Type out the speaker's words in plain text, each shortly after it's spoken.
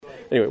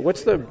Anyway,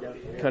 what's the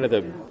kind of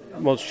the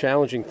most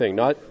challenging thing,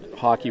 not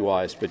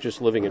hockey-wise, but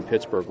just living in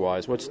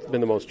Pittsburgh-wise? What's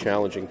been the most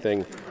challenging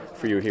thing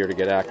for you here to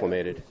get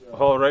acclimated?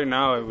 Well, right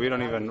now we're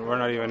not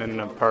even in an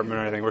apartment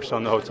or anything. We're still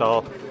in the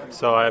hotel.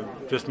 So I'm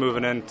just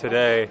moving in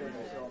today.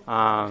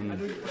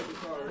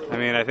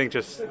 I think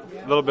just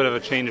a little bit of a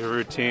change of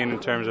routine in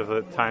terms of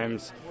the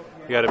times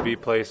you got to be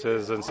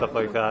places and stuff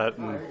like that,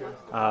 and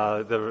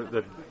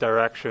the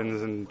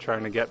directions and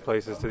trying to get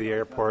places to the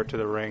airport, to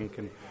the rink,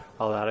 and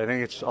all that. I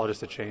think it's all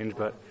just a change,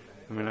 but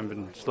I've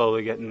been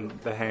slowly getting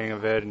the hang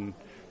of it, and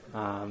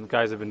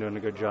guys have been doing a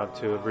good job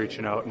too of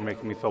reaching out and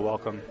making me feel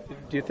welcome.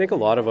 Do you think a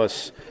lot of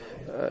us,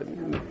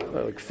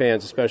 like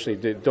fans especially,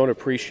 don't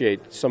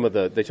appreciate some of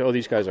they say, oh,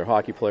 these guys are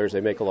hockey players,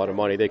 they make a lot of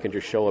money, they can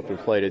just show up and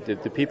play. Do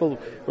people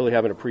really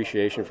have an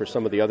appreciation for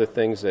some of the other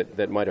things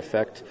that might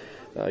affect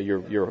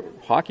your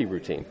hockey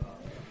routine?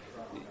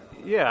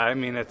 Yeah,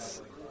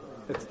 it's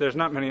there's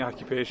not many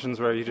occupations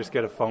where you just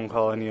get a phone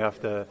call and you have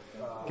to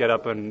get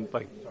up and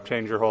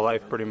change your whole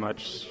life pretty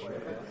much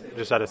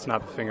just at a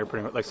snap of a finger,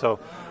 pretty much. So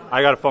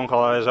I got a phone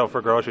call. I was out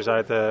for groceries.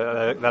 I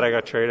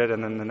got traded,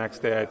 and then the next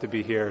day I had to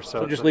be here.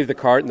 So just leave the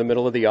cart in the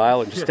middle of the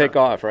aisle and just take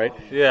off, right?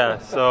 Yeah.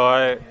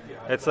 So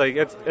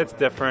it's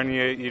different.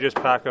 You just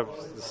pack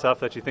up the stuff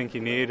that you think you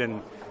need,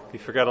 and you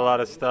forget a lot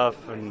of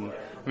stuff. And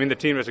the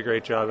team does a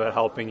great job at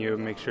helping you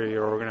make sure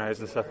you're organized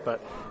and stuff. But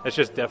it's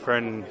just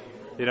different. And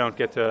you don't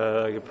get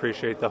to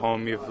appreciate the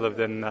home you've lived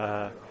in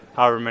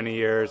however many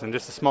years, and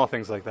just the small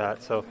things like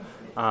that. So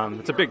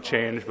it's a big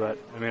change, but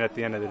at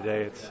the end of the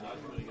day,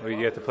 you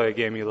get to play a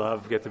game you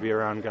love, get to be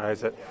around guys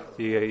that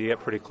you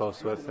get pretty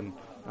close with, and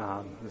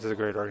this is a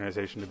great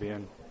organization to be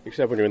in.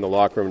 Except when you're in the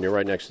locker room and you're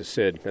right next to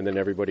Sid, and then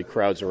everybody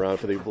crowds around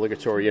for the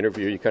obligatory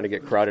interview, you kind of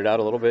get crowded out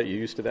a little bit. You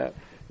used to that?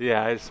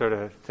 Yeah, I just sort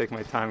of take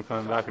my time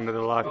coming back into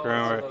the locker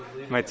room, or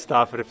might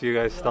stop at a few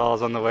guys'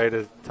 stalls on the way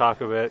to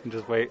talk a bit and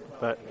just wait.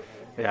 But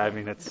yeah,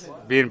 it's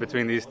being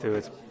between these two,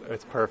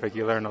 it's perfect.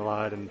 You learn a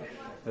lot, and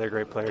they're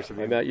great players to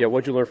be. Yeah,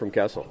 what'd you learn from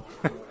Kessel?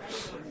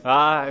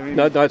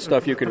 Not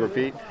stuff you can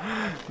repeat.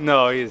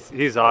 No,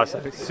 he's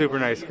awesome. He's a super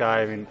nice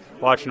guy.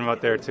 Watching him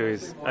out there too,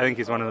 I think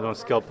he's one of the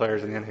most skilled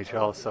players in the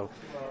NHL. So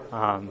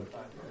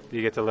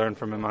you get to learn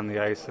from him on the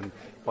ice and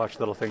watch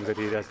little things that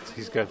he does.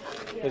 He's good.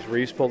 Has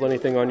Reeves pulled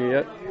anything on you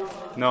yet?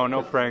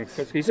 No pranks.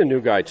 'Cause he's a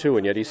new guy too,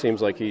 and yet he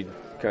seems like he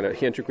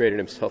integrated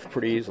himself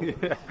pretty easily.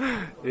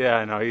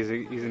 Yeah, no, he's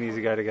an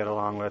easy guy to get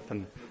along with,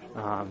 and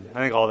I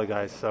think all the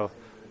guys. So.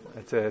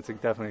 It's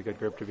definitely a good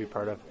group to be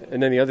part of.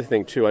 And then the other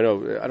thing too, I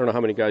don't know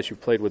how many guys you've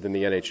played with in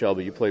the NHL,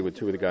 but you played with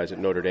two of the guys at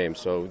Notre Dame,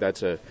 so is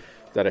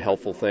that a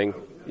helpful thing?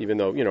 Even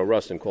though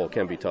Rust and Cole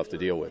can be tough to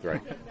deal with,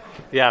 right?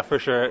 Yeah, for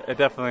sure. It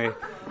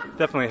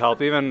definitely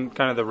helped. Even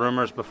kind of the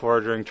rumors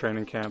before during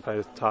training camp, I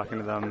was talking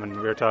to them, and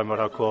we were talking about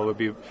how cool it would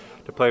be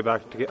to play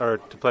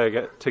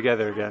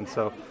together again.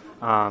 So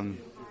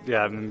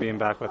yeah, I've been being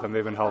back with them.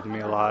 They've been helping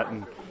me a lot,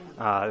 and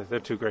they're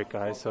two great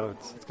guys. So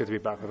it's good to be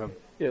back with them.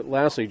 Yeah,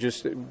 lastly,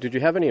 did you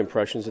have any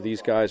impressions of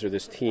these guys or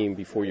this team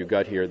before you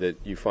got here that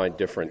you find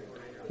different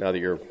now that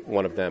you're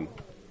one of them?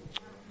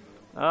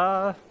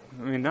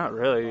 Not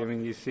really.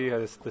 You see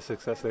the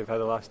success they've had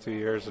the last 2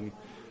 years, and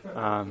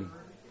I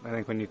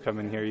think when you come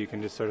in here, you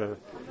can just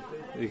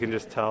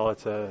tell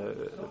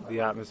the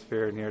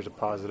atmosphere in here is a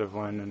positive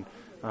one,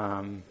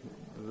 and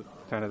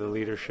kind of the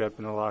leadership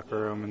in the locker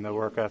room and the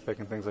work ethic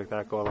and things like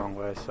that go a long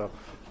way. So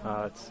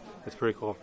it's pretty cool.